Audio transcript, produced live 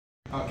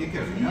Oh, kick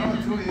it. No,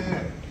 true,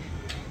 yeah.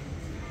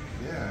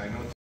 Yeah, I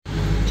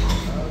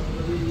know.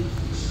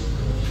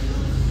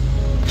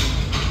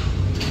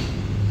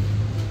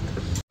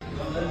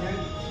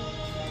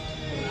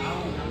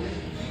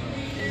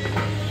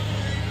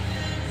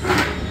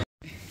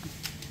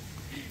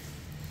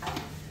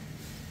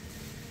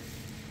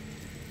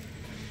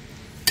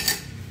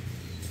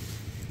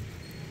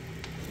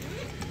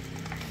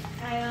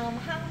 I am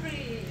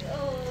hungry.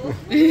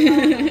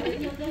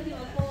 Oh.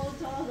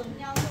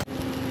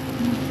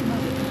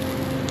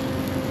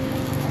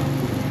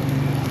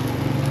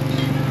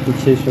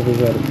 Dzisiejsza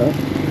wyżerka.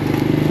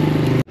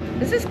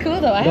 This is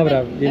cool though.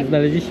 Dobra, więc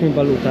znaleźliśmy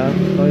baluta.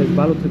 To jest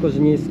balut, tylko że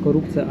nie jest w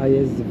skorupce, a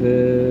jest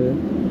w...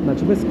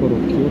 Znaczy bez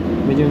skorupki.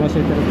 Będziemy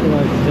właśnie teraz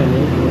próbować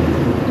drzemie.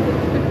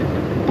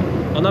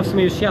 Ona w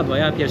sumie już jadła,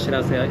 ja pierwszy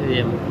raz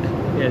jem.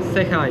 Yes,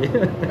 say hi.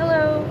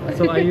 Hello.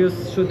 So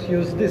should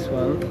use this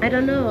one. I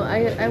don't know.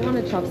 I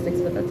wanted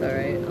chopsticks, but that's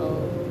alright.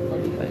 I'll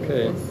be fine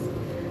Okay. with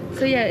this.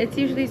 So yeah, it's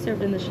usually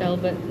served in the shell,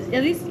 but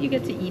at least you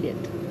get to eat it.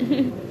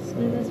 So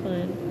that's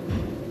fine.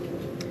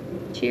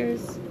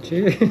 Cheers.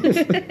 Cheers.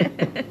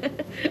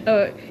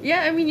 Oh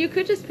yeah, I mean you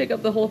could just pick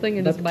up the whole thing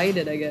and just bite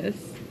it, I guess.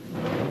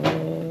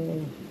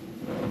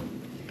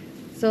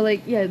 So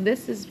like yeah,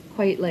 this is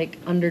quite like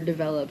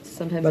underdeveloped.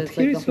 Sometimes But it's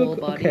like the whole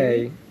look body.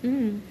 okay.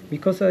 Mm.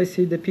 Because I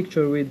see the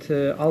picture with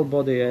all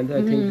body and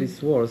I think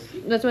this worse.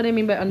 That's what I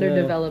mean by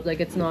underdeveloped.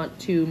 Like it's not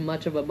too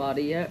much of a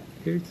body yet.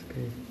 Here it's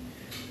okay.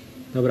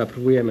 Dobra,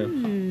 próbujemy.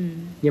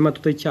 Nie ma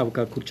tutaj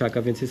ciałka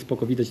kurczaka, więc jest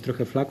spoko. Widać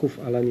trochę flaków,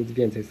 ale nic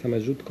więcej.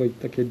 Same żółtko i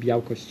takie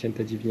białko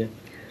ścięte dziwnie.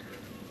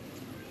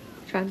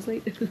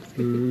 Translate.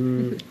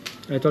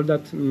 I told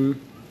that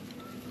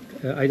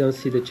I don't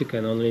see the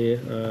chicken, only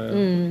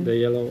the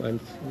yellow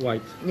and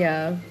white.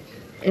 Yeah.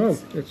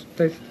 It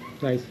tastes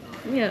nice.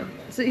 Yeah.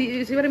 So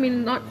you see what I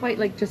mean? Not quite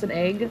like just an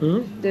egg.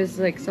 There's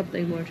like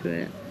something more to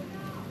it.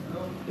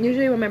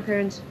 Usually when my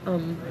parents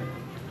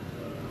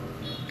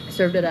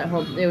served it at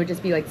home, it would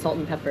just be like salt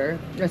and pepper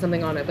or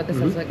something on it, but this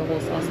has like a whole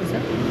sauce and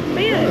stuff.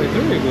 But yeah, Oh, it's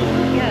really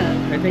good.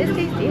 yeah, I think it's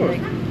it's tasty.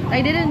 good.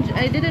 Like,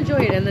 I did enjoy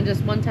it, and then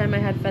just one time I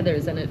had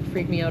feathers and it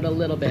freaked me out a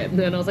little bit. And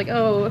then I was like,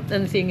 oh,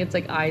 and seeing its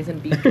like eyes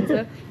and beak and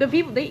stuff. But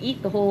people, they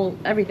eat the whole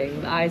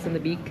everything, the eyes and the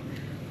beak.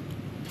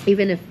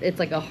 Even if it's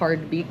like a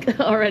hard beak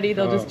already,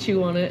 they'll just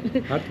chew on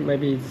it. Heart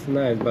maybe it's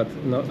nice, but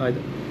no,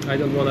 I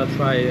don't wanna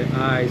try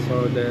eyes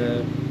or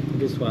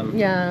this one.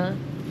 Yeah,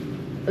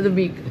 the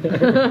beak.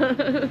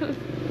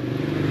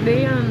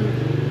 They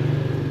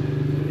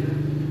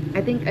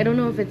I think, I don't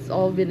know if it's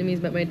all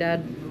Vietnamese, but my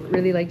dad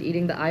really liked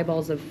eating the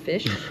eyeballs of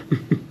fish.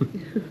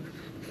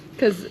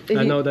 Because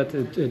I know that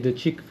the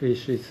chick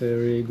fish is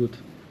really good.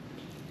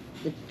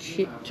 The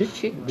chick.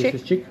 This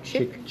is chick.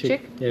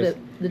 Yes.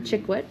 The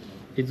chick what?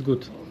 It's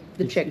good.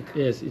 The chick.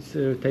 Yes, it's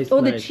tastes Oh,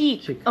 nice. the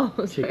cheek. Chick. Oh,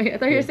 sorry. I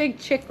thought you were saying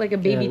chick like a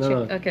baby Yeah,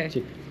 chick. no, Okay.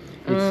 Chick.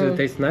 It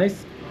tastes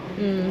nice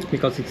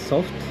because it's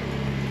soft.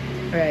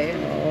 Right.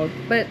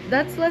 But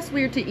that's less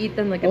weird to eat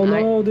than like an Oh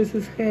eye. no, this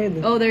is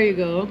head. Oh, there you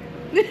go.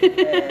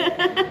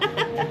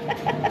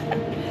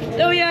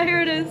 Oh yeah,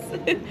 here it is.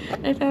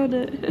 I found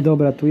it.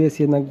 Dobra, tu jest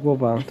jednak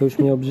głowa. To już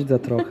mnie obrzydza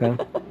trochę.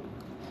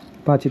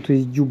 Patrzcie, tu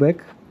jest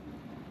dzióbek.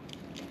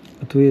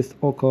 A tu jest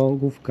oko,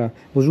 główka.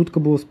 Bo żółtko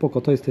było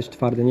spoko, to jest też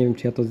twarde. Nie wiem,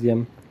 czy ja to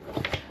zjem.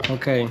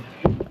 Okej.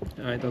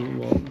 I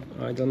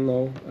don't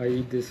know. I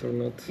eat this or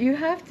not. You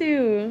have to.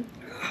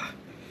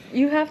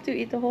 You have to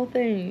eat the whole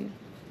thing.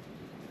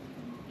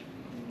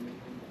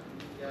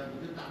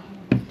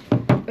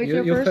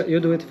 You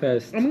do it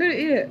first. I'm gonna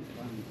eat it.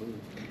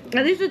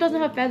 At least it doesn't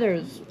have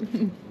feathers.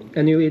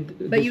 And you eat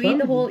But this you one? eat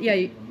the whole.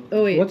 Yeah.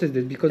 Oh wait. What is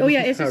this? Because Oh this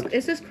yeah, is hard.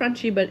 it's just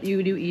crunchy, but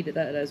you do eat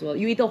that as well.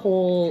 You eat the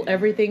whole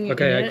everything.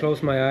 Okay, in I it.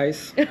 close my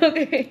eyes.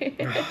 Okay.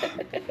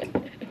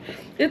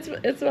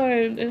 It's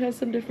fine. It has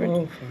some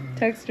different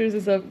textures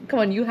and stuff. Come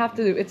on, you have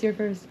to. It's your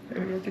first.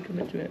 You have to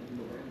commit to it.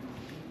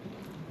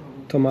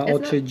 To ma It's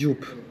oczy not-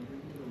 dziób.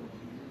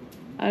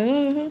 I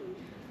don't know.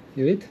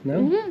 You eat?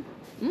 No?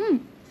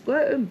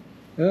 What?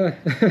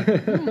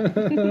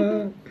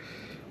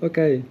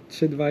 Okej,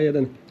 3, 2,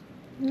 1.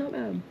 Not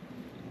bad.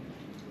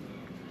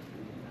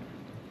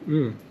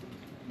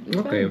 It's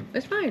Okay. fine.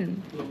 It's fine.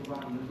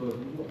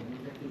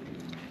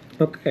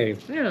 Okay.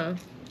 Yeah.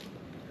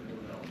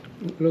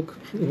 Look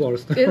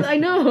worst. I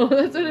know.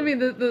 That's what I mean.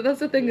 That's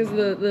the thing is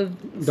the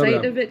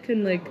sight of it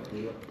can like.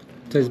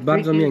 To jest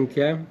bardzo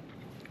miękkie.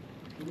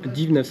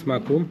 Dziwne w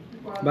smaku.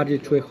 Bardziej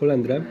czuję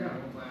holendrę.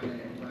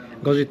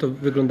 Gorzej to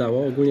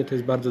wyglądało. Ogólnie to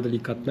jest bardzo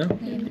delikatne.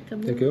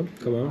 Thank you.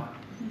 Come on.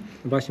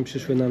 Właśnie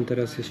przyszły nam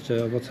teraz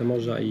jeszcze owoce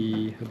morza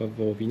i chyba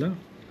wołowina.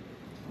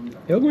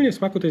 I ogólnie w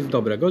smaku to jest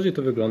dobre. Gorzej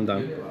to wygląda.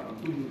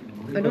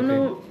 I don't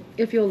know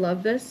if you'll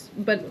love this,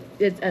 but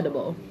it's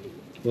edible.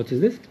 What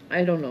is this?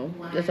 I don't know.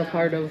 It's a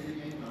part of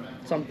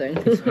something.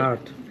 It's hard.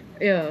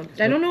 Yeah.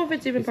 I don't know if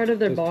it's even part of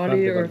their it's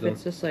body hard or if bardzo.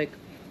 it's just like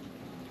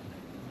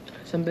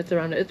some bits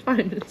around it. It's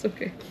fine. It's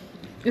okay.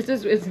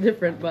 It's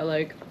different, but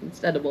like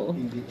it's edible.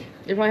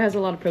 It probably has a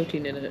lot of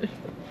protein in it.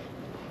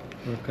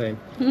 Okej.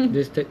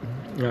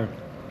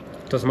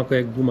 To smakuje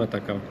jak guma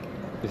taka.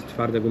 Jest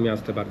twarde,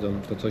 gumiaste bardzo,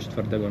 to coś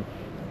twardego.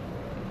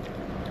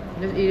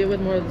 Just eat it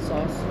with more of the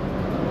sauce.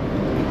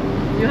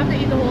 You have to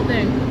eat the whole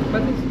thing.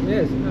 But it's,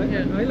 yes,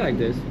 Yeah. I like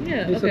this.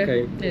 Yeah, It's okay.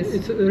 okay. Yes.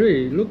 It's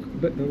really, look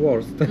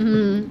worst.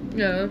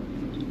 Yeah.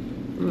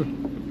 Mm.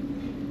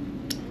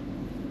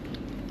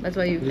 That's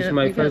why you This is can't.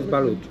 my you can't first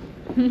look-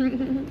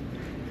 balut.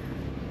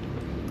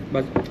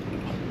 But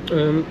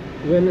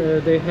when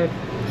they have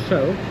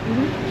shell,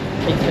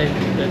 it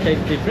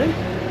tastes different.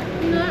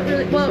 Not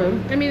really. Well,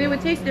 Different? I mean, it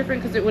would taste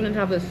different because it wouldn't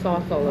have the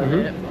sauce all in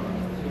Mhm. it.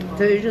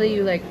 So usually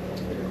you like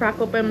crack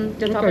open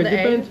the top Okay, of the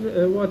egg.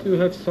 depends what you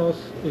have sauce.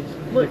 It's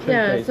Well, different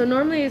yeah, taste. so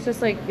normally it's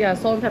just like, yeah,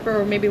 salt and pepper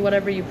or maybe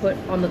whatever you put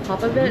on the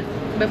top of it.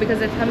 But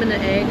because it's come in the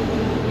egg,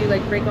 you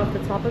like break off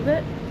the top of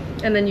it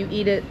and then you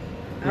eat it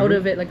out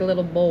of it like a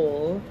little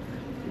bowl.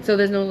 So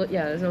there's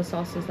no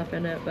sauce and stuff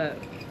in it, but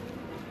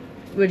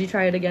would you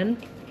try it again?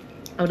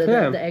 Out of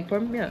Yeah. the egg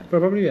form? Yeah.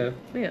 Probably, yeah.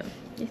 Yeah.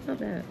 It's not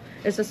bad.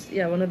 It's just,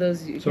 yeah, one of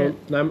those you So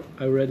can't. now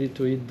I'm ready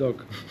to eat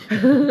dog.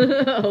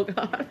 Oh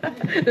god.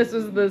 This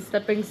was the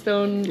stepping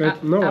stone.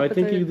 No, I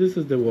think appetizer. this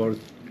is the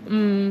worst.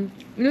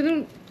 You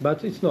think,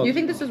 But it's not. you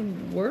think this is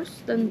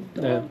worse than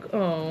dog? Yeah.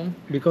 Oh.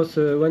 Because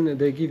when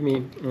they give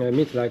me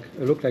meat like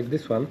look like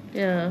this one,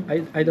 Yeah.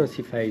 I don't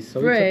see face, so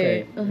Right,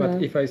 it's okay. But uh-huh.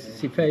 if I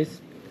see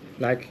face,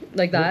 like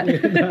Like that.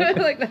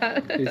 Like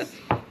that. it's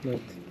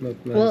not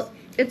nice. Well,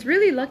 it's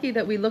really lucky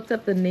that we looked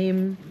up the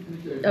name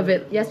of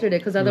it yesterday,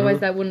 because otherwise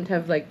that wouldn't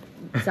have like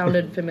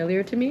sounded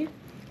familiar to me.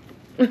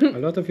 A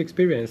lot of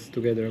experience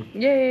together.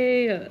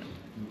 Yeah.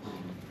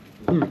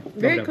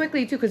 Very Dobra.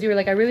 quickly too, because you were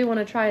like, I really want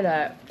to try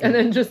that, and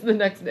then just the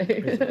next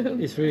day.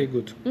 It's really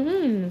good.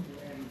 You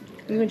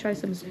can try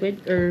some squid,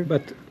 or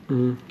But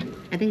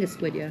I think it's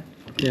squid, yeah.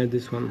 yeah,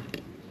 this one.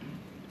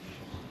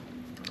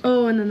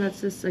 Oh, and then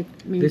that's just like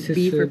maybe This is,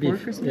 beef or beef,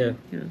 pork or something.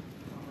 yeah.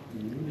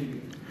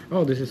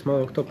 Oh, this is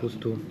small octopus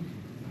too.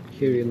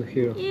 Here and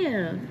here.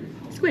 Yeah,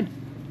 squid.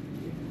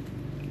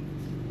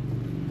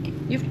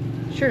 You've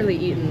surely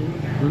eaten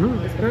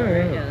this before,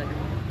 right? Yeah.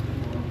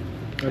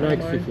 I like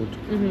more. seafood.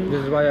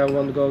 This is why I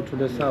won't go to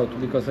the south,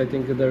 because I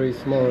think there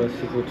is more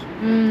seafood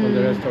on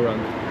the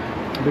restaurant.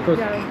 Because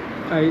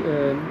Yeah. I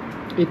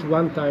eat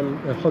one time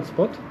a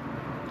hotspot,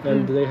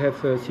 and they have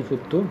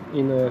seafood too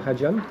in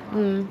Hajian,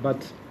 but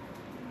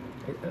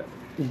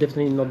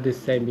definitely not the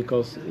same,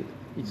 because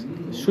it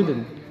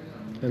shouldn't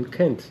and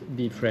can't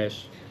be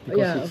fresh, because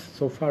Yeah. it's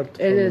so far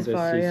from It is the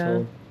far, sea. yeah.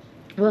 So.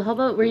 Well, how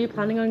about, were you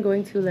planning on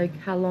going to like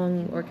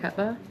Halong or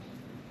Katba?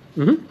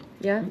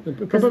 Yeah?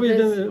 'Cause Probably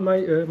this-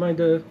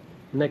 the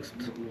next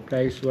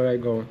place where I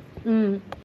go.